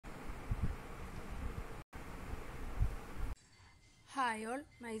Hi all,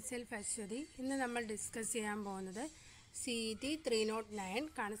 myself Ashwati. ഇന്ന് നമ്മൾ discuss ചെയ്യാൻ പോകുന്നത് CET 309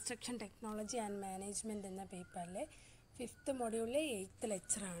 construction technology and management എന്ന പേപ്പറിലെ 5th മൊഡ്യൂളിലെ 8th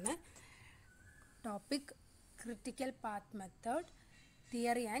ലെക്ചറാണ്. Topic critical path method,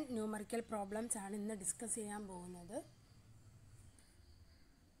 theory and numerical problems ആണ് ഇന്ന് ഡിസ്കസ് ചെയ്യാൻ പോകുന്നത്.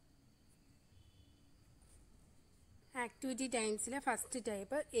 Activity ടൈംസിലെ first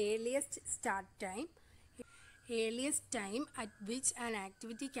type earliest start time. Earliest time at which an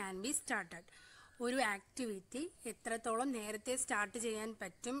activity can be started. ഒരു activity എത്രത്തോളം നേരത്തെ start ചെയ്യാൻ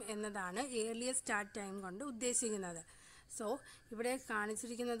പറ്റും എന്നതാണ് ഏർലിയസ്റ്റ് സ്റ്റാർട്ട് ടൈം കൊണ്ട് ഉദ്ദേശിക്കുന്നത്. സോ ഇവിടെ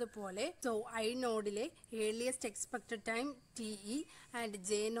കാണിച്ചിരിക്കുന്നത് പോലെ ഐ നോഡിലെ earliest expected time TE and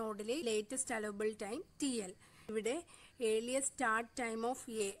J നോഡിലെ ലേറ്റസ്റ്റ് അലൗബിൾ ടൈം TL. ഇവിടെ earliest start time of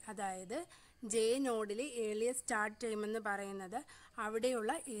A, അതായത് ജെ നോഡിലെ ഏർലിയസ്റ്റ് സ്റ്റാർട്ട് ടൈം എന്ന് പറയുന്നത്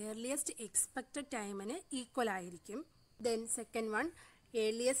അവിടെയുള്ള ഏർലിയസ്റ്റ് എക്സ്പെക്റ്റഡ് ടൈമിന് ഈക്വൽ ആയിരിക്കും. Then second one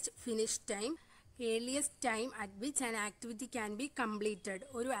earliest finish time. Earliest time at which an activity can be completed.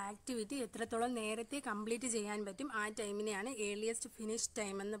 ഒരു activity എത്രത്തോളം നേരത്തെ കംപ്ലീറ്റ് ചെയ്യാൻ പറ്റും ആ ടൈമിനെയാണ് ഏർലിയസ്റ്റ് ഫിനിഷ്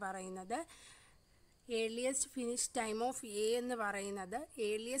ടൈം എന്ന് പറയുന്നത്. Earliest finish time of A എന്ന് പറയുന്നത്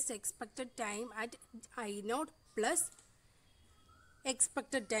earliest expected time at I not plus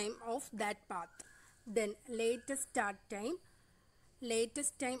expected time of that path. Then latest start time.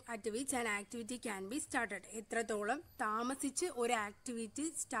 Latest time at which an activity can be started. എത്രത്തോളം താമസിച്ച് ഒരു activity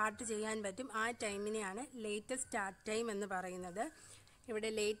start ചെയ്യാൻ പറ്റും ആ ടൈമിനെയാണ് latest start time എന്ന് പറയുന്നത്.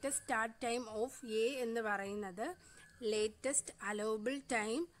 ഇവിടെ latest start time of A എന്ന് പറയുന്നത് latest allowable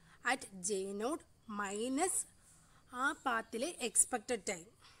time at J node minus ആ പാത്തിലെ expected time.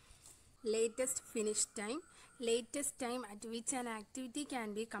 Latest finish time. Latest time at which an activity can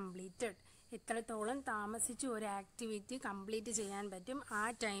be completed. എത്രത്തോളം താമസിച്ച് ഒരു ആക്ടിവിറ്റി കംപ്ലീറ്റ് ചെയ്യാൻ പറ്റും ആ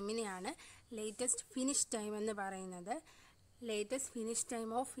ടൈമിനെയാണ് ലേറ്റസ്റ്റ് ഫിനിഷ് ടൈം എന്ന് പറയുന്നത്. Latest finish time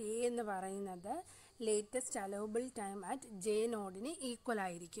of A എന്ന് പറയുന്നത് latest allowable time at J നോഡിന് ഈക്വൽ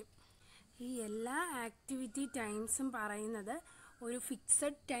ആയിരിക്കും. ഈ എല്ലാ ആക്ടിവിറ്റി ടൈംസും പറയുന്നത് ഒരു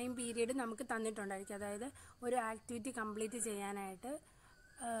ഫിക്സഡ് ടൈം പീരീഡ് നമുക്ക് തന്നിട്ടുണ്ടായിരിക്കും. അതായത് ഒരു ആക്ടിവിറ്റി കംപ്ലീറ്റ് ചെയ്യാനായിട്ട്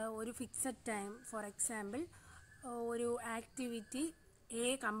ഒരു ഫിക്സഡ് ടൈം, ഫോർ എക്സാമ്പിൾ ഒരു ആക്ടിവിറ്റി എ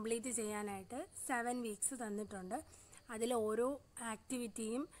കംപ്ലീറ്റ് ചെയ്യാനായിട്ട് 7 വീക്സ് തന്നിട്ടുണ്ട്. അതിൽ ഓരോ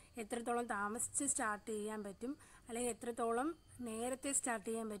ആക്ടിവിറ്റിയും എത്രത്തോളം താമസിച്ച് സ്റ്റാർട്ട് ചെയ്യാൻ പറ്റും അല്ലെങ്കിൽ എത്രത്തോളം നേരത്തെ സ്റ്റാർട്ട്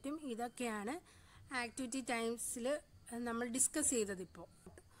ചെയ്യാൻ പറ്റും, ഇതൊക്കെയാണ് ആക്ടിവിറ്റി ടൈംസിൽ നമ്മൾ discuss ചെയ്തതിപ്പോൾ.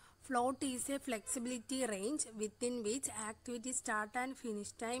 Float is A flexibility range within which activity start and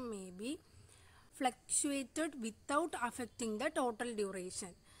finish time may be fluctuated without affecting the total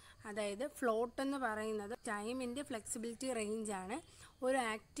duration. അതായത് ഫ്ലോട്ട് എന്ന് പറയുന്നത് ടൈമിൻ്റെ ഫ്ലെക്സിബിലിറ്റി റേഞ്ചാണ്. ഒരു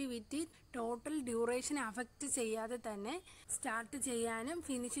ആക്ടിവിറ്റി ടോട്ടൽ ഡ്യൂറേഷൻ അഫക്റ്റ് ചെയ്യാതെ തന്നെ സ്റ്റാർട്ട് ചെയ്യാനും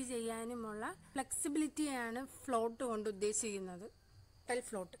ഫിനിഷ് ചെയ്യാനുമുള്ള ഫ്ലെക്സിബിലിറ്റിയാണ് ഫ്ലോട്ട് കൊണ്ട് ഉദ്ദേശിക്കുന്നത്. Total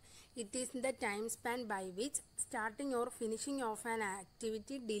float it is the time span by which starting or finishing of an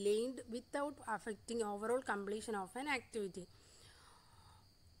activity delayed without affecting overall completion of an activity.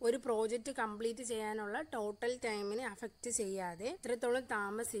 ഒരു project complete ചെയ്യാനുള്ള total ടൈമിനെ affect ചെയ്യാതെ എത്രത്തോളം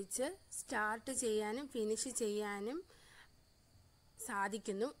താമസിച്ച് സ്റ്റാർട്ട് ചെയ്യാനും ഫിനിഷ് ചെയ്യാനും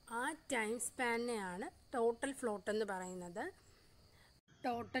സാധിക്കുന്നു ആ ടൈം സ്പാനിനെയാണ് ടോട്ടൽ ഫ്ലോട്ട് എന്ന് പറയുന്നത്.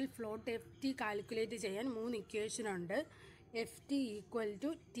 ടോട്ടൽ ഫ്ലോട്ട് FT കാൽക്കുലേറ്റ് ചെയ്യാൻ 3 ഇക്വേഷൻ ഉണ്ട്. FT equal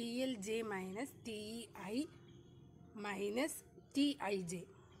to TLJ minus TEI minus TIJ.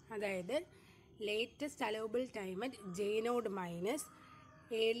 അതായത് latest allowable time at J node minus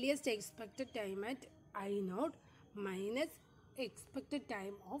earliest expected time at I node minus expected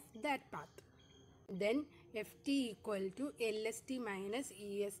time of that path. Then FT equal to LST minus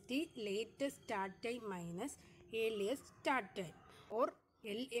EST latest start time minus earliest start time, or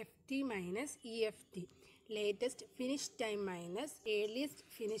LFT minus EFT latest finish time minus earliest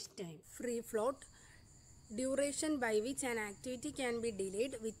finish time. Free float duration by which an activity can be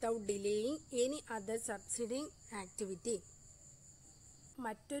delayed without delaying any other succeeding activity.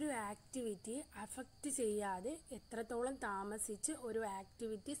 മറ്റൊരു activity affect ചെയ്യാതെ എത്രത്തോളം താമസിച്ച് ഒരു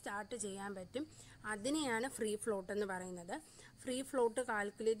activity start ചെയ്യാൻ പറ്റും അതിനെയാണ് free float എന്ന് പറയുന്നത്. ഫ്രീ ഫ്ലോട്ട്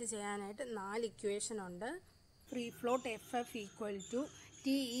കാൽക്കുലേറ്റ് ചെയ്യാനായിട്ട് 4 ഇക്വേഷൻ ഉണ്ട്. Free float FF equal to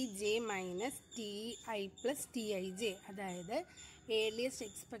TEJ minus TEI plus TIJ. അതായത് earliest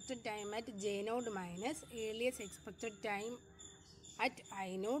expected time at J node minus earliest expected time at I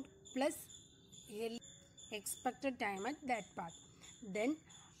node plus expected time at that path. Then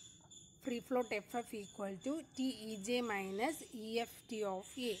free float FF equal to TEJ minus EFT of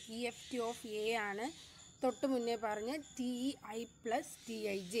A. EFT of A ആണ് തൊട്ട് മുന്നേ പറഞ്ഞ TEI plus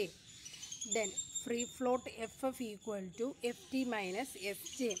TIJ. Then free float FF equal to FT minus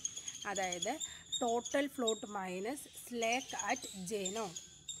FJ. അതായത് total float minus സ്ലേക്ക് at J node.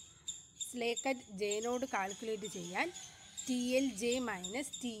 സ്ലേക്ക് at J node calculate ചെയ്യാൻ TLJ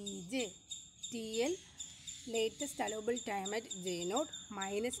minus TEJ. TL latest allowable time at J node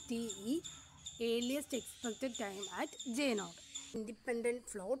minus TE earliest expected time at J node. Independent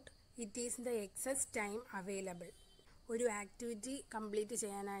float it is the excess time available. ഒരു activity complete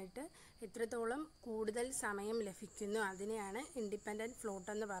ചെയ്യാനായിട്ട് എത്രത്തോളം കൂടുതൽ സമയം ലഭിക്കുന്നു അതിനെയാണ് independent float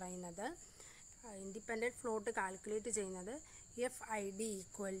എന്ന് പറയുന്നത്. ഇൻഡിപെൻഡൻറ്റ് ഫ്ലോട്ട് കാൽക്കുലേറ്റ് ചെയ്യുന്നത് FID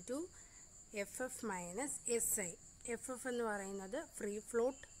equal to FF minus SI. FF എന്ന് പറയുന്നത് ഫ്രീ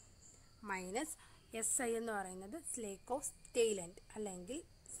ഫ്ലോട്ട് മൈനസ് SI എന്ന് പറയുന്നത് സ്ലേക്ക് ഓഫ് ടെയിൽ എൻഡ് അല്ലെങ്കിൽ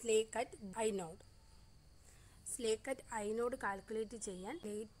സ്ലേക്ക് at I node. സ്ലേക്ക് at I node calculate ചെയ്യാൻ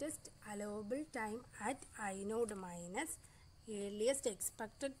latest allowable time at I node minus earliest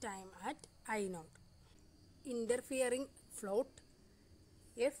expected time at I node. ഇൻ്റർഫിയറിംഗ് float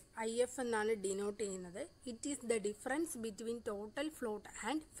FIF എന്നാണ് denote ചെയ്യുന്നത്. It is the difference between total float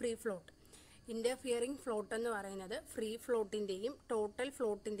and free float. ഇൻ്റർഫിയറിംഗ് float എന്ന് പറയുന്നത് free ഫ്ലോട്ടിൻ്റെയും total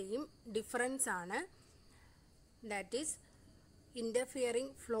ഫ്ലോട്ടിൻ്റെയും difference ആണ്. That is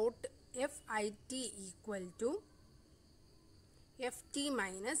ഇൻ്റർഫിയറിംഗ് float FIT equal to FT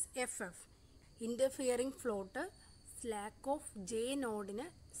minus FF. ഇൻ്റർഫിയറിംഗ് float slack of J നോഡിന്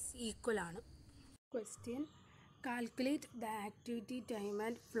equal ആണ്. Question: calculate the activity time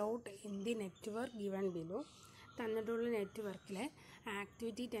and float in the network given below. തന്നിട്ടുള്ള നെറ്റ്വർക്കിലെ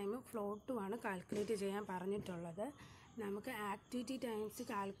activity ടൈമും ഫ്ലോട്ടുമാണ് calculate ചെയ്യാൻ പറഞ്ഞിട്ടുള്ളത്. നമുക്ക് activity times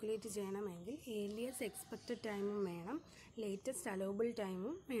calculate ചെയ്യണമെങ്കിൽ earliest expected ടൈമും വേണം, ലേറ്റസ്റ്റ് അലൗബിൾ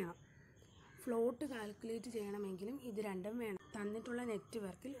ടൈമും വേണം. ഫ്ലോട്ട് കാൽക്കുലേറ്റ് ചെയ്യണമെങ്കിലും ഇത് രണ്ടും വേണം. തന്നിട്ടുള്ള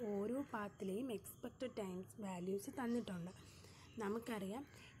നെറ്റ്വർക്കിൽ ഓരോ പാത്തിലെയും എക്സ്പെക്റ്റഡ് ടൈംസ് വാല്യൂസ് തന്നിട്ടുണ്ട്. നമുക്കറിയാം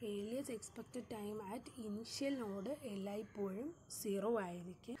earliest expected time at initial node എല്ലായ്പ്പോഴും 0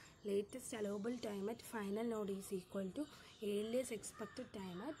 ആയിരിക്കും. Latest allowable time at final node is equal to earliest expected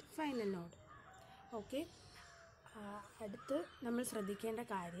time at final node. Okay, അടുത്ത് നമ്മൾ ശ്രദ്ധിക്കേണ്ട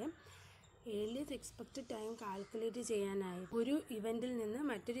കാര്യം ഏർലിയസ്റ്റ് എക്സ്പെക്റ്റഡ് ടൈം കാൽക്കുലേറ്റ് ചെയ്യാനായി ഒരു ഇവൻറ്റിൽ നിന്ന്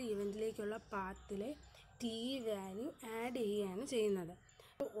മറ്റൊരു ഇവൻറ്റിലേക്കുള്ള പാത്തിലെ TE വാല്യൂ ആഡ് ചെയ്യുകയാണ് ചെയ്യുന്നത്.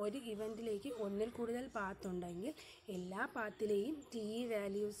 ഒരു ഇവൻറ്റിലേക്ക് ഒന്നിൽ കൂടുതൽ പാത്ത് ഉണ്ടെങ്കിൽ എല്ലാ പാത്തിലെയും TE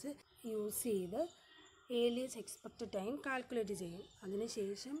വാല്യൂസ് യൂസ് ചെയ്ത് ഏർലിയസ്റ്റ് എക്സ്പെക്റ്റഡ് ടൈം കാൽക്കുലേറ്റ് ചെയ്യും.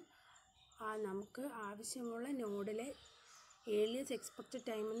 അതിനുശേഷം നമുക്ക് ആവശ്യമുള്ള നോഡിലെ ഏർലിയസ്റ്റ് എക്സ്പെക്റ്റഡ്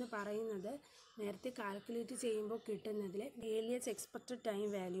ടൈം എന്ന് പറയുന്നത് നേരത്തെ കാൽക്കുലേറ്റ് ചെയ്യുമ്പോൾ കിട്ടുന്നതിലെ ഏർലിയസ്റ്റ് എക്സ്പെക്റ്റഡ് ടൈം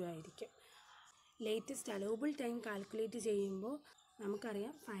വാല്യൂ ആയിരിക്കും. ലേറ്റസ്റ്റ് അലൗബിൾ ടൈം കാൽക്കുലേറ്റ് ചെയ്യുമ്പോൾ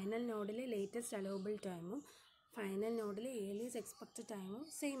നമുക്കറിയാം ഫൈനൽ നോഡിലെ ലേറ്റസ്റ്റ് അലൗബിൾ ടൈമും ഫൈനൽ നോഡിലെ ഏർലിയസ്റ്റ് എക്സ്പെക്റ്റഡ് ടൈമും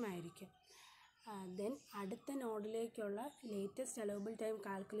സെയിം ആയിരിക്കും. ദെൻ അടുത്ത നോഡിലേക്കുള്ള ലേറ്റസ്റ്റ് അലൗബിൾ ടൈം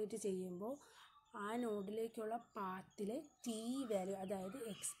കാൽക്കുലേറ്റ് ചെയ്യുമ്പോൾ ആ നോഡിലേക്കുള്ള പാത്തിലെ TE വാല്യൂ അതായത്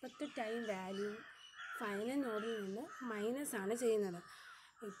എക്സ്പെക്റ്റഡ് ടൈം വാല്യൂ ഫൈനൽ നോഡിൽ നിന്ന് മൈനസ് ആണ് ചെയ്യുന്നത്.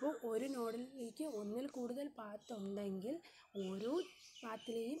 ഇപ്പോൾ ഒരു നോഡിലേക്ക് ഒന്നിൽ കൂടുതൽ പാത്ത് ഉണ്ടെങ്കിൽ ഓരോ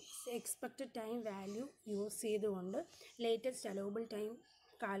പാത്തിലെയും എക്സ്പെക്റ്റഡ് ടൈം വാല്യൂ യൂസ് ചെയ്തുകൊണ്ട് ലേറ്റസ്റ്റ് അലൗബിൾ ടൈം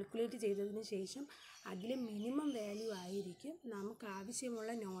കാൽക്കുലേറ്റ് ചെയ്തതിന് ശേഷം അതിലെ മിനിമം വാല്യൂ ആയിരിക്കും നമുക്ക്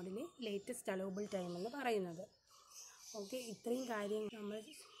ആവശ്യമുള്ള നോഡിലെ ലേറ്റസ്റ്റ് അലൗബിൾ ടൈം എന്ന് പറയുന്നത്. ഓക്കെ, ഇത്രയും കാര്യങ്ങൾ നമ്മൾ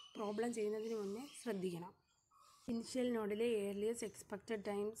പ്രോബ്ലം ചെയ്യുന്നതിന് മുന്നേ ശ്രദ്ധിക്കണം. ഇനിഷ്യൽ നോഡിലെ ഏർലിയസ്റ്റ് എക്സ്പെക്റ്റഡ്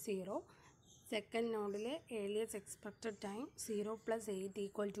ടൈം 0, സെക്കൻഡ് നോഡിലെ ഏർലിയസ്റ്റ് എക്സ്പെക്റ്റഡ് ടൈം 0 + 8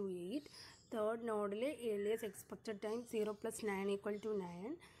 = 8, തേർഡ് നോഡിലെ ഏർലിയസ്റ്റ് എക്സ്പെക്റ്റഡ് ടൈം 0 + 9 =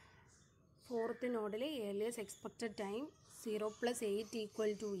 9, ഫോർത്ത് നോഡിലെ ഏർലിയസ്റ്റ് എക്സ്പെക്റ്റഡ് ടൈം 0 + 8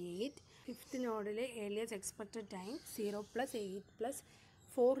 = 8, ഫിഫ്ത്ത് നോഡിലെ ഏർലിയസ്റ്റ് എക്സ്പെക്റ്റഡ് ടൈം 0 + 8 +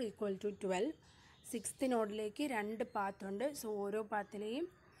 4 = 12, സിക്സ്ത് നോഡിലേക്ക് 2 പാത്ത് ഉണ്ട്. സോ ഓരോ പാത്തിലെയും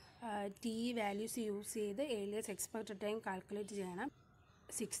TE വാല്യൂസ് യൂസ് ചെയ്ത് ഏർലിയസ്റ്റ് എക്സ്പെക്റ്റഡ് ടൈം കാൽക്കുലേറ്റ് ചെയ്യണം.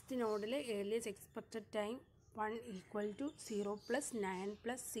 സിക്സ്ത് നോഡിലെ earliest expected time 1 = 0 + 9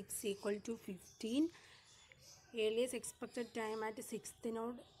 + 6 = 15. Earliest expected time at sixth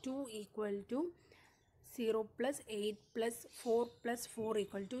node 2 = 0 + 8 + 4 + 4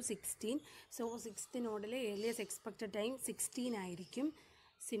 = 16. So sixth node earliest expected time 16 ആയിരിക്കും.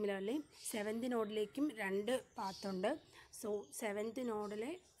 Similarly seventh നോഡിലേക്കും 2 path ഉണ്ട്. So seventh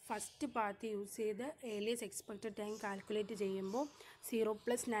നോഡിലെ first path use ചെയ്ത് earliest expected time calculate ചെയ്യുമ്പോൾ 0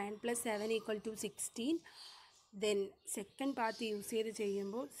 + 9 + 7 = 16. Then second path use ചെയ്ത്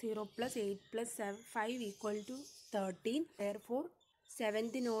ചെയ്യുമ്പോൾ 0 + 8 + 5 = 13. Therefore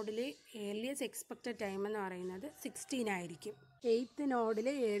seventh നോഡിലെ earliest expected time എന്ന് പറയുന്നത് 16 ആയിരിക്കും. എയ്ത്ത്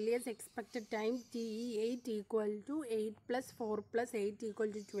നോഡിലെ earliest expected time TE8 = 8 + 4 + 8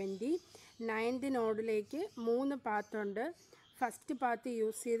 = 20. Ninth നോഡിലേക്ക് 3 പാത്തുണ്ട്. ഫസ്റ്റ് പാത്ത്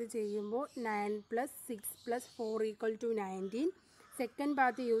യൂസ് ചെയ്ത് ചെയ്യുമ്പോൾ 9 + 6 + 4 = 19. സെക്കൻഡ്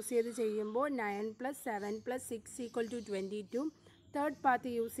പാത്ത് യൂസ് ചെയ്ത് ചെയ്യുമ്പോൾ 9 + 7 + 6 = 22. തേർഡ് പാത്ത്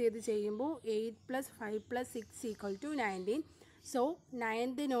യൂസ് ചെയ്ത് ചെയ്യുമ്പോൾ 8 + 5 + 6 = 19. സോ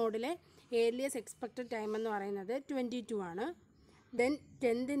 9th നോഡിലെ ഏർലിയസ്റ്റ് എക്സ്പെക്റ്റഡ് ടൈം എന്ന് പറയുന്നത് 22 ആണ്. ദെൻ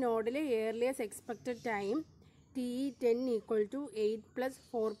 10th നോഡിലെ earliest expected time TE10 = 8 +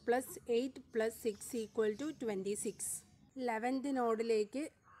 4 + 8 + 6 = 26. 11th നോഡിലേക്ക്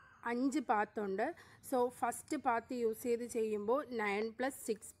 5 പാത്തുണ്ട്. സോ ഫസ്റ്റ് പാത്ത് യൂസ് ചെയ്ത് ചെയ്യുമ്പോൾ 9 +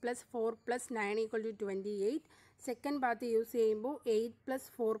 6 + 4 + 9 = 28. സെക്കൻഡ് പാത്ത് യൂസ് ചെയ്യുമ്പോൾ 8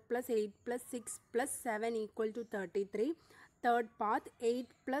 + 4 + 8 + 6 + 7 = 33. Third path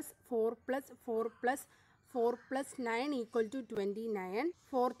 8 + 4 + 4 + 4 + 9 = 29.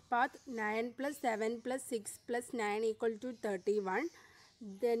 Fourth path 9 + 7 + 6 + 9 = 31.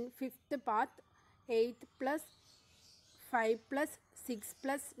 Then fifth path 8 + 5 + 6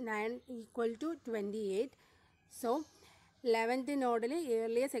 + 9 = 28. So 11th നോഡിൽ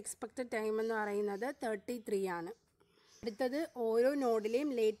ഏർലിയസ്റ്റ് എക്സ്പെക്റ്റഡ് ടൈം എന്ന് പറയുന്നത് 33 ആണ്. അടുത്തത് ഓരോ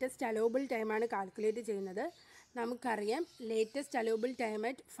നോഡിലെയും ലേറ്റസ്റ്റ് അലോബിൾ ടൈമാണ് കാൽക്കുലേറ്റ് ചെയ്യുന്നത്. നമുക്കറിയാം latest allowable time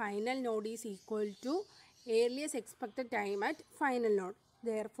at final node is equal to earliest expected time at final node.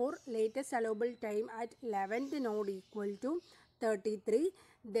 Therefore, latest allowable time at 11th node equal to 33.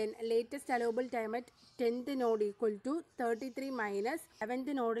 Then latest allowable time at 10th node equal to 33 minus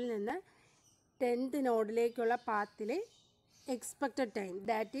 11th node നിന്ന് 10th നോഡിലേക്കുള്ള പാത്തിലെ expected time,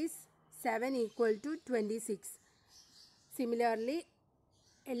 that is 7 equal to 26. Similarly,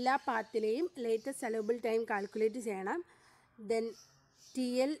 എല്ലാ പാത്തിലെയും latest allowable time calculate ചെയ്യണം. Then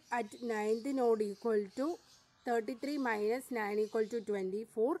TL at 9th node equal to 33 minus 9 =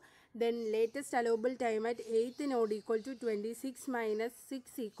 24. Then latest allowable time at 8th node equal to 26 minus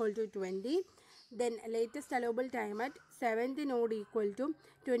 6 = 20. Then latest allowable time at 7th node equal to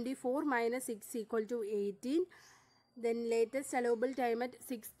 24 minus 6 = 18. Then latest allowable time at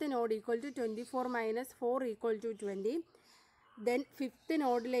 6th node equal to 24 minus 4 = 20. Then fifth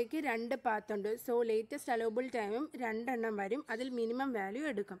നോഡിലേക്ക് 2 പാത്തുണ്ട്. So latest allowable ടൈമും 2 എണ്ണം വരും. അതിൽ minimum value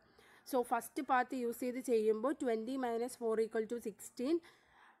എടുക്കും. So first path use ചെയ്ത് ചെയ്യുമ്പോൾ 20 - 4 = 16.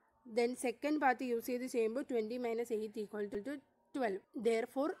 Then second path use ചെയ്ത് ചെയ്യുമ്പോൾ 20 - 8 = 12.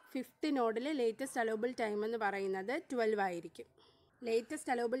 ദെയർഫോർ ഫിഫ്ത്ത് നോഡിലെ ലേറ്റസ്റ്റ് അലോബിൾ ടൈം എന്ന് പറയുന്നത് 12 ആയിരിക്കും.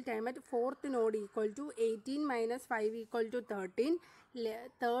 Latest allowable time at fourth node equal to 18 - 5 = 13.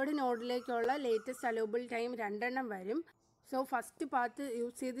 Third നോഡിലേക്കുള്ള latest allowable time 2 എണ്ണം വരും. സോ ഫസ്റ്റ് പാത്ത്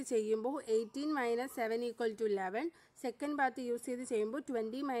യൂസ് ചെയ്ത് ചെയ്യുമ്പോൾ 18 - 7 = 11. സെക്കൻഡ് പാത്ത് യൂസ് ചെയ്ത് ചെയ്യുമ്പോൾ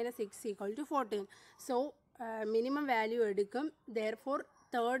 20 - 6 = 14. സോ മിനിമം വാല്യൂ എടുക്കും. ദെയർഫോർ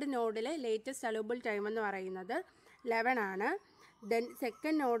തേർഡ് നോഡിലെ ലേറ്റസ്റ്റ് അലോബിൾ ടൈം എന്ന് പറയുന്നത് 11 ആണ്. ദെൻ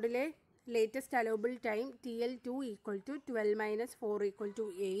സെക്കൻഡ് നോഡിലെ latest allowable time TL2 = 12 - 4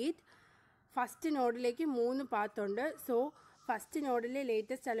 = 8. First നോഡിലേക്ക് 3 പാത്തുണ്ട്. സോ ഫസ്റ്റ് നോഡിലെ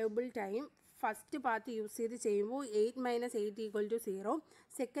latest allowable time first path use ചെയ്ത് ചെയ്യുമ്പോൾ 8 - 8 = 0.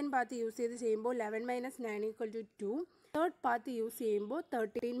 സെക്കൻഡ് പാത്ത് യൂസ് ചെയ്ത് ചെയ്യുമ്പോൾ 11 - 9 = 2. തേർഡ് പാത്ത് യൂസ് ചെയ്യുമ്പോൾ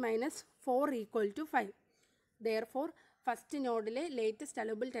 13 - 4 = 5. ദെയർഫോർ ഫസ്റ്റ് നോഡിലെ ലേറ്റസ്റ്റ്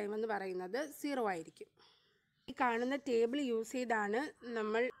അലോബിൾ ടൈം എന്ന് പറയുന്നത് 0 ആയിരിക്കും. ഈ കാണുന്ന ടേബിൾ യൂസ് ചെയ്താണ്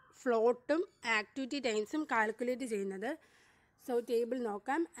നമ്മൾ ഫ്ലോട്ടും ആക്ടിവിറ്റി ടൈംസും കാൽക്കുലേറ്റ് ചെയ്യുന്നത്. സോ ടേബിൾ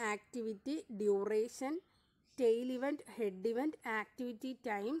നോക്കാം. Activity, duration, tail event, head event, activity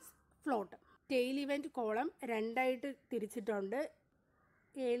times, float. Tail event column 2ആയിട്ട് തിരിച്ചിട്ടുണ്ട്.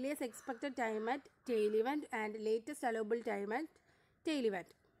 Earliest expected time at tail event and latest allowable time at tail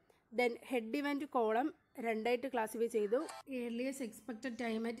event. Then head event column 2ആയിട്ട് classify ചെയ്തു. Earliest expected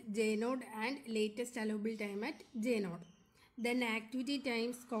time at J node and latest allowable time at J node. Then activity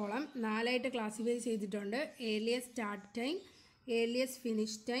times column 4ആയിട്ട് classify ചെയ്തിട്ടുണ്ട്. Earliest start time, earliest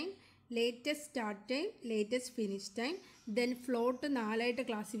finish time, latest start time, latest finish time. Then float 4ആയിട്ട്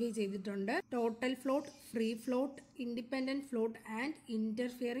classify ചെയ്തിട്ടുണ്ട്. Total float, free float, independent float and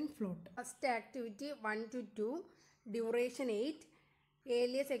ഇൻ്റർഫിയറിംഗ് float. First activity 1 to 2, duration 8,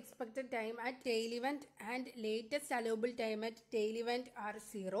 earliest expected time at tail event and latest allowable time at tail event are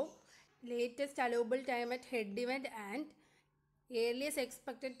 0. Latest allowable time at head event and earliest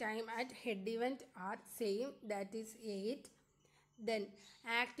expected time at head event are same, that is 8. Then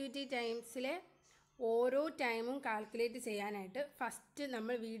activity timesile ഓരോ ടൈമും calculate ചെയ്യാനായിട്ട് first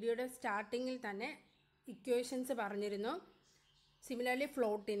നമ്മൾ വീഡിയോയുടെ സ്റ്റാർട്ടിങ്ങിൽ തന്നെ equations പറഞ്ഞിരുന്നു. Similarly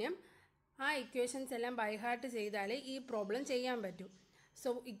ഫ്ലോട്ടിനും ആ equations എല്ലാം ബൈ ഹാർട്ട് ചെയ്താലേ ഈ പ്രോബ്ലം ചെയ്യാൻ പറ്റൂ. സോ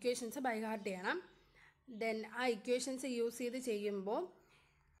ഇക്വേഷൻസ് ബൈ ഹാർട്ട് ചെയ്യണം. ദെൻ ആ ഇക്വേഷൻസ് യൂസ് ചെയ്ത് ചെയ്യുമ്പോൾ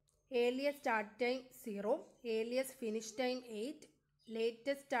earliest start time 0, earliest finish time 8,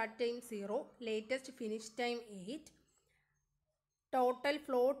 latest start time 0, latest finish time 8, total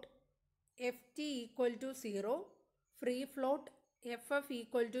float FT equal to 0, free float FF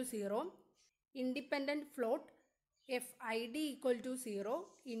equal to 0, independent float FID equal to 0,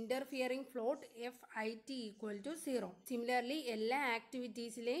 interfering float FIT equal to 0. Similarly, എല്ലാ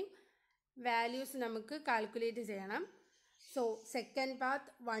ആക്ടിവിറ്റീസിലെയും values നമുക്ക് calculate ചെയ്യണം. So, second path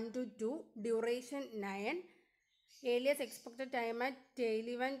 1 to 2, duration 9, earliest expected time at tail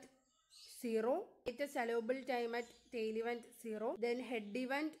event 0, latest allowable time at tail event 0, then head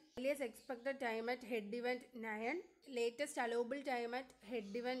event, earliest expected time at head event 9, latest allowable time at head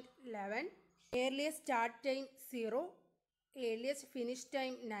event 11, earliest start time 0, earliest finish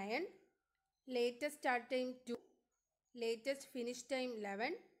time 9, latest start time 2, latest finish time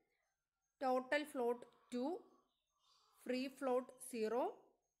 11, total float 2, free float 0,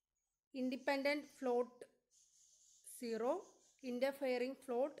 independent float 0, interfering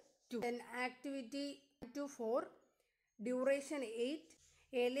float 2. Then activity 1 to 4, duration 8,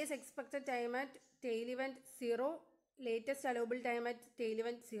 earliest expected time at tail event 0, latest allowable time at tail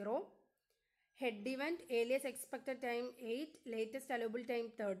event 0, head event, earliest expected time 8, latest allowable time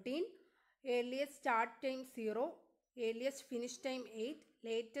 13, earliest start time 0, earliest finish time 8,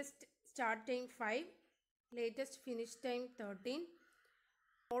 latest start time 5, latest finish time 13,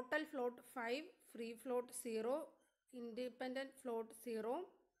 total float 5, free float 0, independent float 0,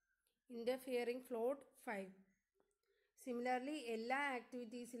 interfering float 5. Similarly, എല്ലാ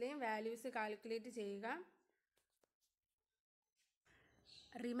ആക്ടിവിറ്റീസിലെയും values calculate ചെയ്യുക.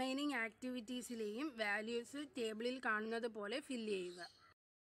 Remaining ആക്ടിവിറ്റീസിലെയും values ടേബിളിൽ കാണുന്നത് പോലെ fill ചെയ്യുക.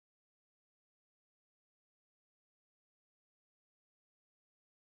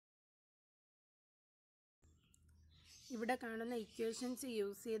 ഇവിടെ കാണുന്ന equations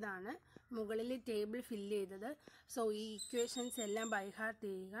use ചെയ്താണ് മുകളിൽ ടേബിൾ ഫില്ല് ചെയ്തത്. സോ ഈ ഇക്വേഷൻസ് എല്ലാം ബൈ ഹാർട്ട്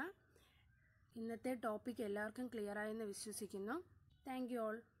ചെയ്യുക. ഇന്നത്തെ ടോപ്പിക് എല്ലാവർക്കും ക്ലിയർ ആയെന്ന് വിശ്വസിക്കുന്നു. Thank you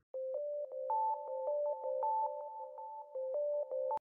all.